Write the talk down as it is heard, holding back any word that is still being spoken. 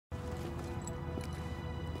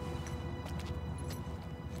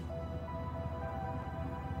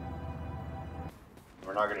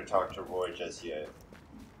we're not gonna talk to Roy just yet.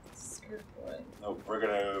 Screw Roy. Nope, we're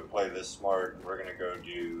gonna play this smart, and we're gonna go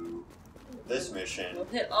do this mission. We'll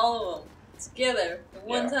hit all of them together at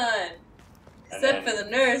one time. And Except then for the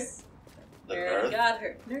nurse. The We already nurse? got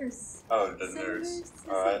her. Nurse. Oh, the Say nurse. nurse,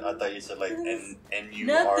 Oh, say I thought you said like nurse. N-U-R-T-H.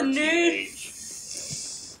 Not the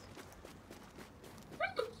nurse.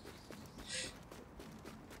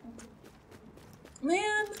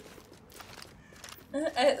 Man.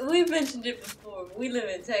 We've mentioned it before, but we live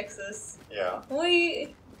in Texas. Yeah.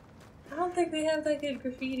 I don't think we have that good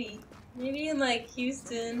graffiti. Maybe in like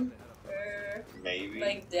Houston or Maybe.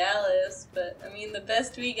 like Dallas, but I mean the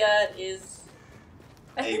best we got is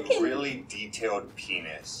A really detailed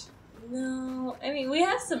penis. No, I mean we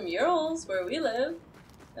have some murals where we live.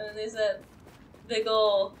 I mean there's that big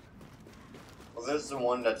ol' Well, there's the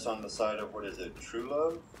one that's on the side of, what is it, True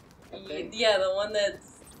Love? I think? yeah, the one that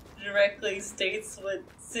directly states what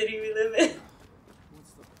city we live in.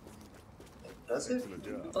 Does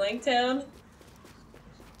it? Blanktown.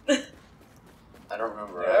 I don't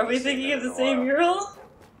remember. Are we thinking of the same mural?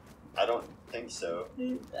 I don't think so.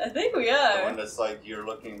 I think we The are. one that's like, you're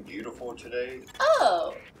looking beautiful today?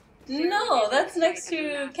 Oh! No, that's next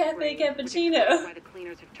to Cafe Cappuccino.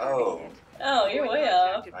 Oh. Oh, you're way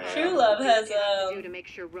off. True Love has,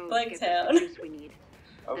 Blanktown.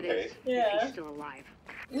 Okay. Yeah.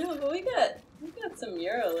 No, but we got some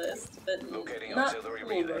muralists, but not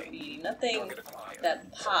cool graffiti. Nothing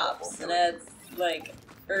that pops and adds, like,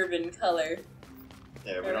 urban color.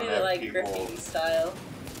 Yeah, we I don't really have like people... graffiti style.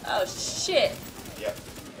 Oh, shit! Yep.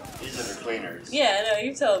 These are the cleaners. Yeah, I know,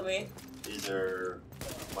 you told me. These are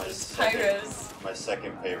my Pyros. My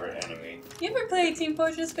second favorite enemy. You ever play Team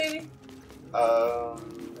Fortress, baby? No.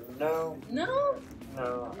 No?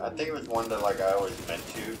 No. I think it was one that, like, I always meant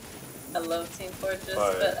to. I love Team Fortress,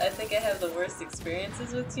 but I think I have the worst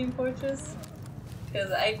experiences with Team Fortress.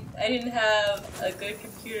 Because I didn't have a good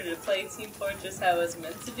computer to play Team Fortress how it was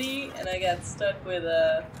meant to be, and I got stuck with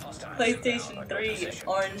a PlayStation 3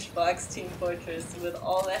 orange box Team Fortress with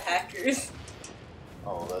all the hackers.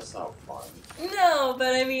 Oh, that's not fun. No,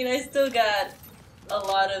 but I mean, I still got a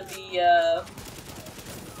lot of the,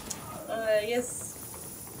 I guess,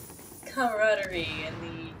 camaraderie and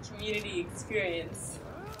the community experience.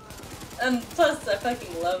 And plus, I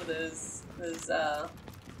fucking love those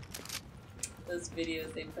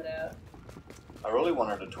videos they put out. I really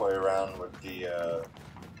wanted to toy around with the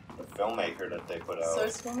filmmaker that they put out.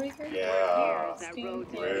 Source filmmaker? Yeah,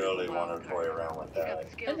 really want to toy around with that.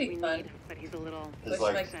 That'd be fun. Wish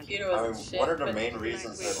like, my computer I wasn't mean, shit, one of the but main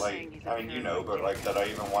reasons that, like, I mean, you know, but like that I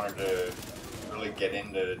even wanted to really get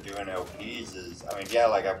into doing LPs is, I mean, yeah,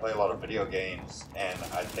 like I play a lot of video games, and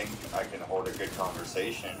I think I can hold a good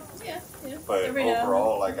conversation. Yeah. But Every now and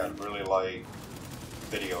overall, like, I really like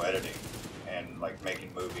video editing and like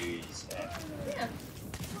making movies and. Yeah.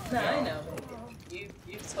 No, I know.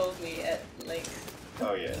 You've told me at like.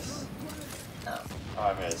 Oh yes. Oh. Oh,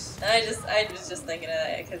 I miss. I was just thinking of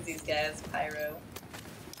that because these guys Pyro.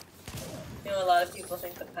 You know, a lot of people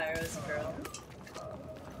think the Pyro's a girl.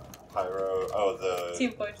 Pyro. Oh, the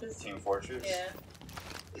Team Fortress. Team Fortress. Yeah.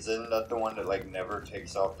 Isn't that the one that like never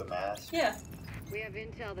takes off the mask? Yeah. We have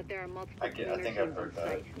intel that there are multiple. I think I've heard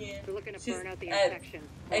that. Yeah. We're looking to She's- burn out the infection.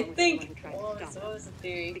 I think. What was the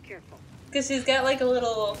theory? Be careful. Because she's got like a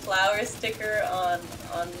little flower sticker on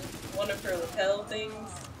one of her lapel things,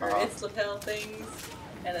 or its lapel things,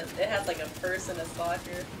 and it has like a purse and a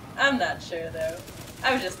soccer. I'm not sure though.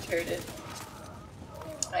 I've just heard it.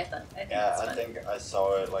 I think Yeah, it's I fun. think I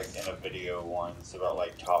saw it like in a video once about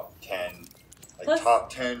like top 10, like Plus- top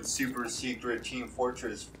 10 super secret Team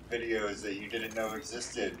Fortress videos that you didn't know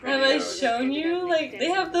existed. Have I videos. shown you? Like, they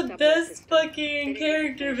have the best fucking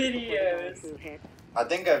character videos. I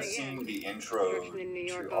think I've seen the intro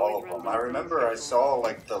to all of them. I remember I saw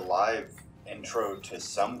like the live intro to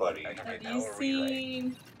somebody, Have you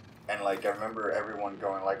seen? and like I remember everyone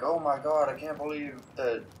going like, "Oh my god, I can't believe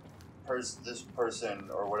that this person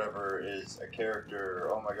or whatever is a character.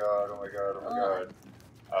 Oh my god, oh my god, oh my god."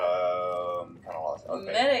 Kind of lost. Okay.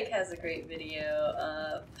 Medic has a great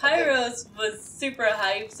video. Pyros was super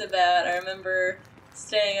hyped about. I remember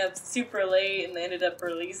staying up super late, and they ended up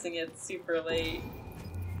releasing it super late.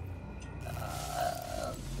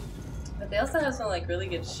 But they also have some like really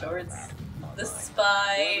good shorts. The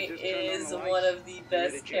Spy is one of the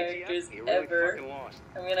best characters ever.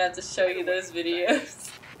 I'm gonna have to show you those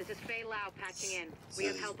videos. This is Faye Lau patching in.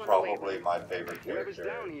 This is probably my favorite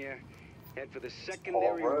character. Head for the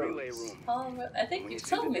secondary relay room. Paul Rhodes. I think you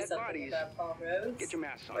told me something about Paul Rhodes. Get your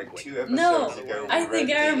masks on. Like quick. 2 episodes No, ago, we I read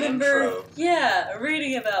think I the remember. intro. Yeah,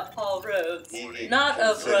 reading about Paul Rhodes, He not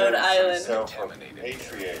of considers Rhode Island. himself a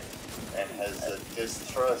patriot and has a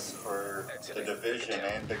distrust for the division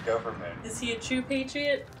and the government. Is he a true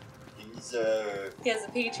patriot? He's He has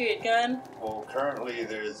a patriot gun. well, currently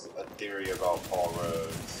there's a theory about Paul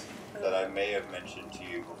Rhodes that I may have mentioned to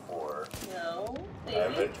you before. No, I maybe.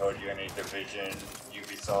 haven't told you any Division,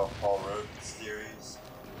 Ubisoft, Paul Rhodes theories.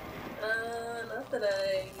 Not that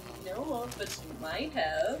I know of, but you might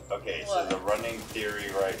have. Okay, What? so the running theory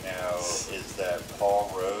right now is that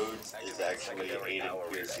Paul Rhodes is actually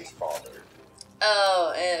Aiden Pierce's father.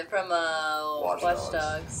 Oh, and from Watch Watch Dogs.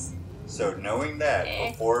 Dogs. So knowing that,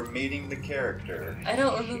 before meeting the character, I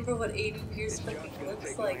don't remember what Aiden Pierce fucking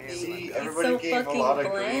looks like. Dude. see, He's everybody so gave a fucking lot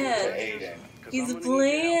of grief to bland. Aiden. He's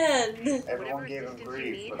bland. Everyone gave him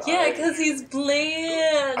grief, but Yeah, I because he's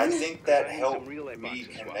bland. I think that helped me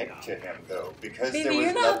connect to him though, because Baby, there was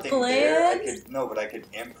you're not nothing there. bland. But I could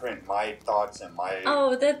imprint my thoughts and my.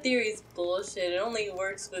 Oh, that theory's bullshit. It only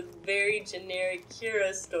works with very generic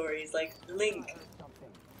Kira stories like Link.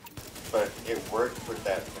 But it worked with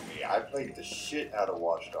that for me. I played the shit out of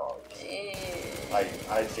Watch Dogs.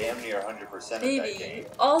 I damn near 100% of that Baby, game. you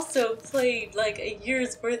also played like a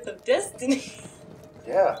year's worth of Destiny.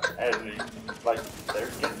 Yeah, and like they're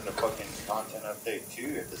getting the fucking content update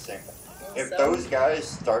too at the same time. If So, those guys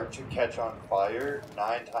start to catch on fire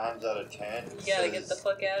 9 times out of 10, you gotta get the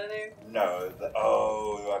fuck out of there. No,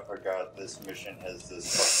 oh, I forgot this mission has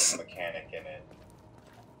this fucking mechanic in it.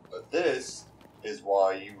 But this is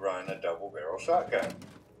why you run a double barrel shotgun.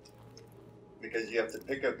 Because you have to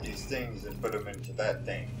pick up these things and put them into that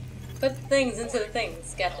thing. Put things into the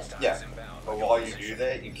things. Gotcha. Yeah, but while you do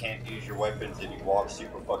that, you can't use your weapons and you walk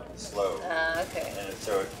super fucking slow. Okay. And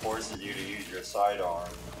so it forces you to use your sidearm,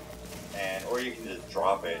 or you can just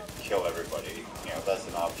drop it, kill everybody. You know, that's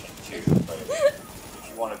an option too. But if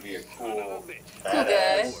you want to be a cool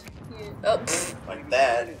badass Oh, like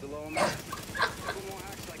that,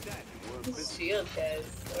 shield guys.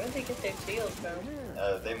 Where do they get their shield from?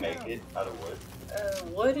 they make it out of wood.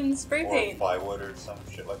 Wood and spray Or paint. plywood or some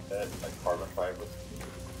shit like that, like carbon fiber.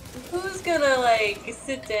 Who's gonna like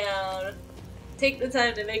sit down, take the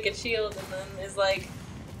time to make a shield, and then is like,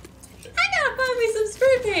 I gotta find me some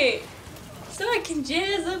spray paint so I can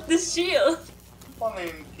jazz up the shield. Well, I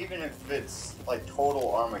mean, even if it's like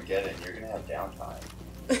total Armageddon, you're gonna have downtime.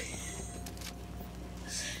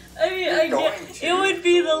 I mean, it would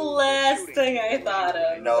be the last thing I thought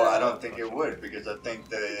of. No, so. I don't think it would, because I think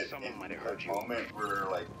that in the moment where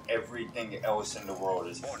like everything else in the world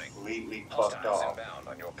is completely fucked off,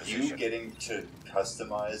 you getting to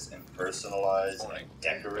customize and personalize and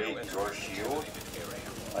decorate your shield,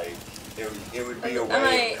 like it would be a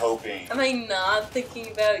way of coping. Am I not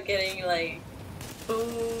thinking about getting like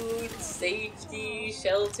food, safety,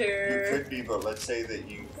 shelter? You could be, but let's say that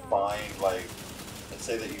you find like.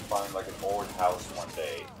 Say that you find like an old house one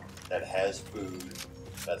day that has food,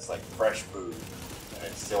 that's like fresh food, and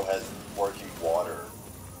it still has working water,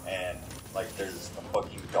 and like there's a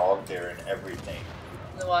fucking dog there and everything.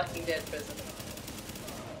 The Walking Dead prison.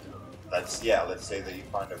 That's, yeah, let's say that you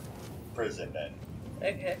find a prison then.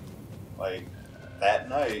 Okay. Like, that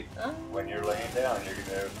night, when you're laying down, you're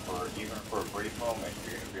gonna, even for a brief moment,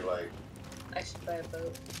 you're gonna be like, I should buy a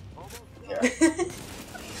boat. yeah.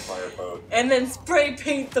 Fire boat. And then spray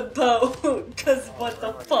paint the boat, cause what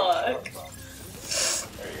the fuck?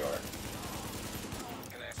 There you are.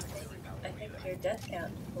 I think your death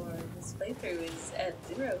count for this playthrough is at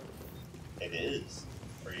 0. It is.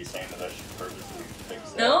 Are you saying that I should purposely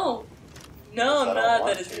fix that? No! No, I'm I don't not.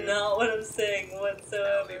 want That is to. not what I'm saying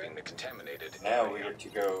whatsoever. Now we get to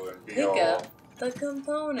go and be Pick all up the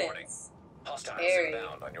components. Carry the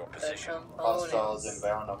hostiles components.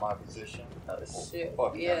 inbound on my position. Oh shit.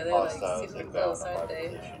 Fuck Yeah, them they're like hostiles super inbound close, on my aren't they?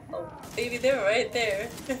 position. Oh, baby, they're right there.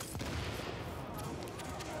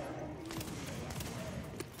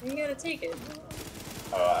 You gotta take it.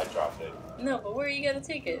 I dropped it. No, but where you gotta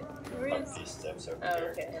take it? Where Like is... these steps over Oh, here.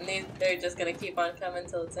 okay. And they're just gonna keep on coming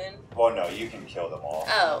till it's in? Well, no, you can kill them all.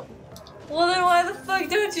 Oh. Well, then why the fuck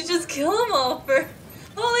don't you just kill them all for...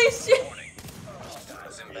 Holy shit!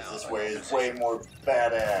 Because this way is way more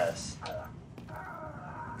badass.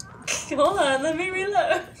 Hold on, let me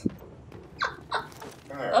reload. Come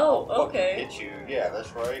here. Oh, I'll okay. fucking hit you. Yeah,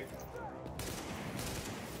 that's right.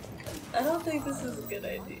 I don't think this is a good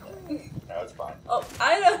idea. No, it's fine. Oh,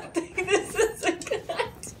 I don't think this is a good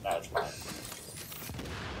idea. No, it's fine.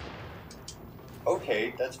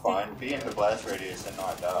 Okay, that's fine. Be in the blast radius and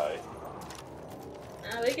not die.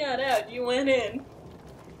 No, they got out. You went in.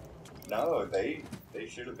 No, they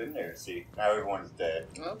should have been there. See, now everyone's dead.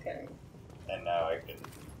 Okay. And now I can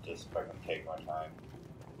just fucking take my time.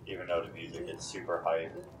 Even though the music is super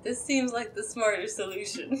hype. This seems like the smarter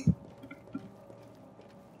solution.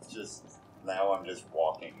 It's just, now I'm just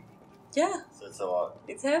walking. Yeah. So it's a lot.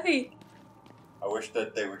 It's heavy. I wish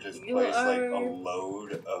that they would just You place like are- a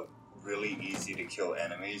load of really easy to kill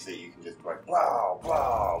enemies that you can just like, wow,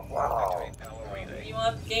 wow, wow. You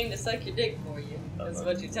want the game to suck your dick for you. That's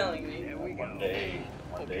what you're telling me. One day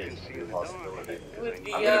it's gonna be a possibility. With I'm gonna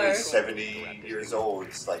be VR. 70 years old.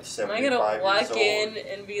 It's like Am I 75 gonna walk years in old.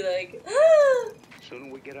 and be like, ah, Soon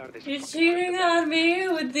we get out of this. you're cheating on me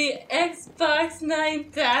with the Xbox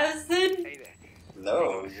 9000? Hey there.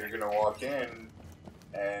 No, you're gonna walk in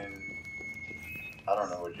and I don't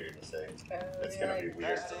know what you're gonna say. It's gonna be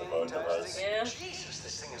weird to the both of us. Yeah. Jesus,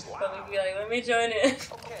 this thing is loud. Probably be like, let me join in.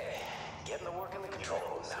 Okay, getting the work in the control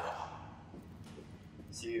room now.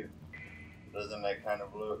 See, doesn't that kind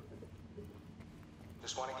of look?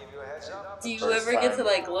 Just want to give you a heads up. Do you First ever get time. to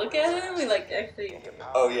like look at him? We like actually.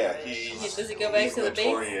 Oh yeah, Does it go back he's to the base?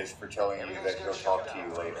 notorious for telling you that he'll talk to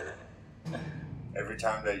you later. Every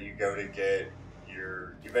time that you go to get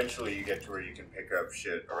your, eventually you get to where you can pick up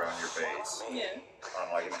shit around your base Yeah.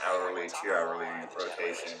 on like an hourly, 2-hourly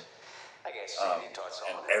rotation. I guess And you taught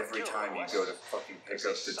someone every time you go to fucking pick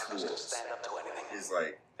up the suckers to tools, stand up to anything. he's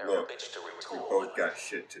like, They're a look, bitch to we retool. both got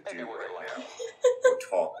shit to do right now. We'll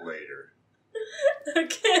talk later.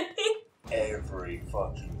 Okay. Every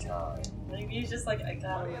fucking time. Maybe he's just like, I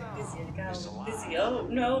got him busy, busy. Oh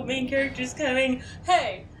no, main character's coming.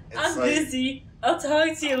 Hey, I'm like- busy. I'll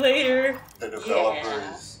talk to you later. The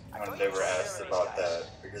developers, when they were asked about that,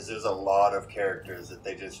 because there's a lot of characters that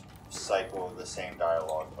they just cycle the same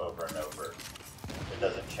dialogue over and over. It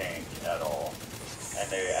doesn't change at all. And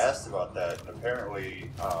they asked about that, and apparently,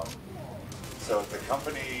 so the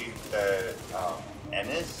company that,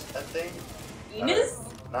 Ennis, I think? Enos?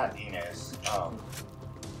 Not Enos.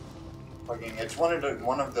 Fucking, it's one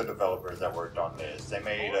of the developers that worked on this. They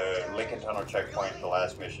made Lincoln Tunnel Checkpoint, the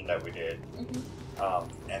last mission that we did.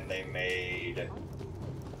 And they made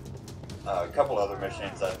a couple other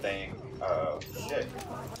missions, I think. Shit.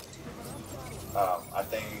 I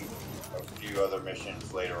think a few other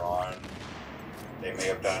missions later on they may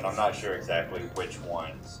have done. I'm not sure exactly which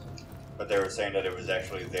ones, but they were saying that it was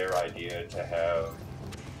actually their idea to have,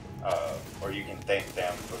 or you can thank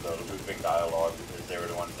them for the looping dialogue because they were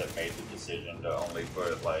the ones that made the decision to only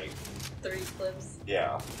put like 3 clips.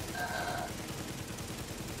 yeah.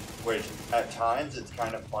 Which at times it's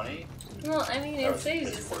kind of funny. Well, I mean, That it was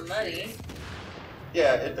saves you pitchfork some money.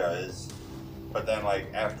 Yeah, it does. But then, like,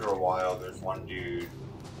 after a while, there's one dude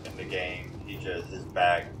in the game, his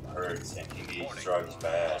back hurts and he needs drugs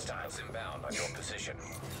bad. Hostiles inbound on your position.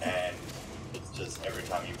 And it's just, every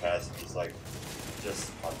time you pass him, he's like,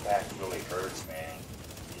 just, my back really hurts, man.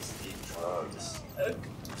 Just need drugs.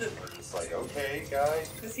 We're just like, okay, guy.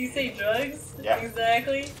 Does he say drugs? Yeah.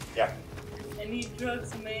 Exactly? Yeah. I need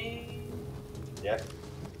drugs, man. Yeah.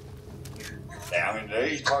 Yeah, I mean,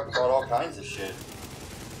 they talk about all kinds of shit.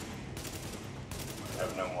 I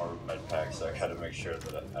have no more med packs, so I gotta make sure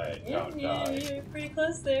that I don't die. You're pretty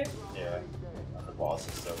close there. Yeah, and the boss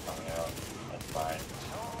is still coming out. That's fine.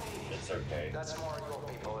 It's okay. That's more of your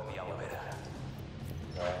people in the elevator.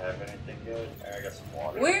 Do I have anything good? I got some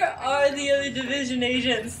water. Where are the other division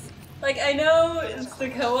agents? Like, I know it's the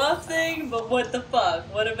co-op thing, but what the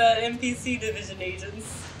fuck? What about NPC division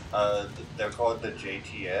agents? They're called the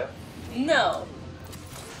JTF. No.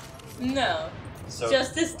 No. So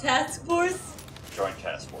Justice Task Force? Joint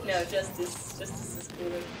Task Force. No, Justice. Justice is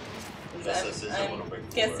cooler. 'Cause Justice is a I'm little bit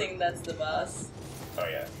cooler. guessing that's the boss. Oh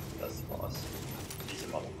yeah, that's the boss. He's a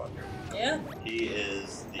motherfucker. Yeah? He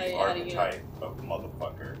is the Oh, yeah, how do you know? archetype of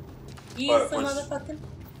motherfucker. He's But the what's- motherfucking...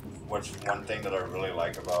 Which one thing that I really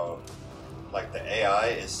like about, like, the AI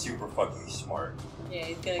is super fucking smart. Yeah,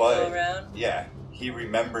 he's gonna But- go around. Yeah, he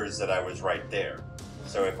remembers that I was right there.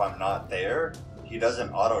 So if I'm not there, he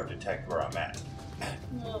doesn't auto-detect where I'm at.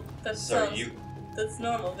 Well, that So sounds... you, That's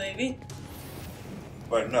normal, baby.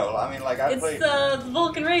 but no, I mean, like, I've It's the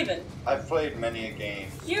Vulcan Raven. played many a game.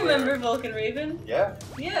 You where- remember Vulcan Raven? Yeah,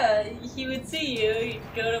 Yeah, he would see you, he'd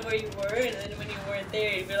go to where you were, and then when you weren't there,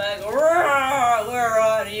 he'd be like, "Roar, where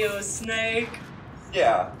are you, Snake?"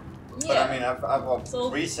 yeah. But Yeah. I mean, I've So,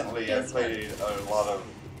 recently I guess what? played a lot of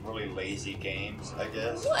really lazy games, I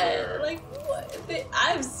guess. What? Where, Like, what?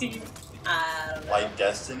 I've seen... I don't know. like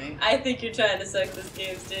Destiny. I think you're trying to suck this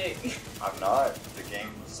game's dick. I'm not. The game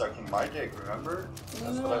was sucking my dick, remember?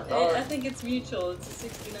 That's what I No, thought. I think it's mutual. It's a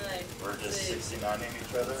 69. We're just It's 69ing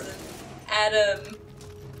each other. an Adam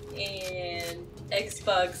and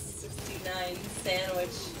Xbox 69 sandwich.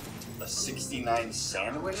 A 69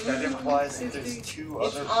 sandwich? That implies that there's two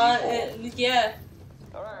other people. Yeah.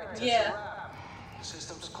 Alright, Yeah. the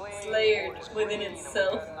system's clean. It's layered within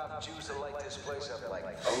itself. Okay.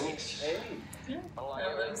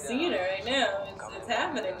 I'm seeing it right now. It's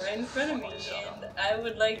happening right in front of me, and I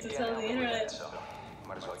would like to tell the internet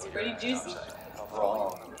it's pretty juicy.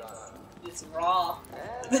 Raw. It's raw.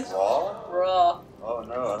 Raw? Raw. Oh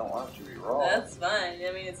no, I don't want it to be raw. That's fine.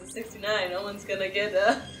 I mean, it's a 69. No one's gonna get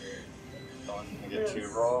No one's gonna get too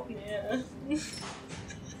raw. Yeah.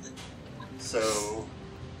 So,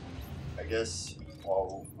 I guess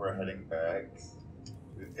while we're heading back,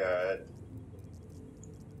 we've got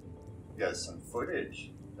some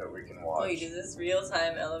footage that we can watch. Wait, is this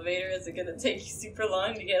real-time elevator? Is it gonna take you super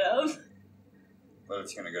long to get up? But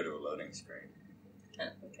it's gonna go to a loading screen. Oh,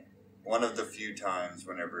 okay. One of the few times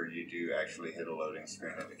whenever you do actually hit a loading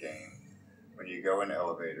screen in the game, when you go in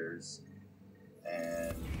elevators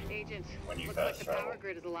and Agent, when you looks fast like the travel. power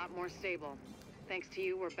grid is a lot more stable. Thanks to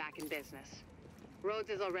you, we're back in business. Rhodes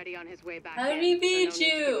is already on his way back. How did he beat so no need to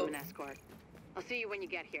give you? him an escort. I'll see you when you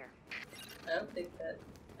get here. I don't think that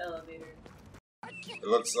elevator. It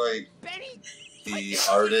looks like the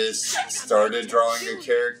artist started drawing a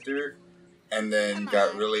character and then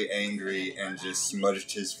got really angry and just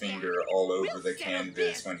smudged his finger all over the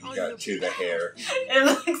canvas when he got to the hair.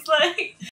 It looks like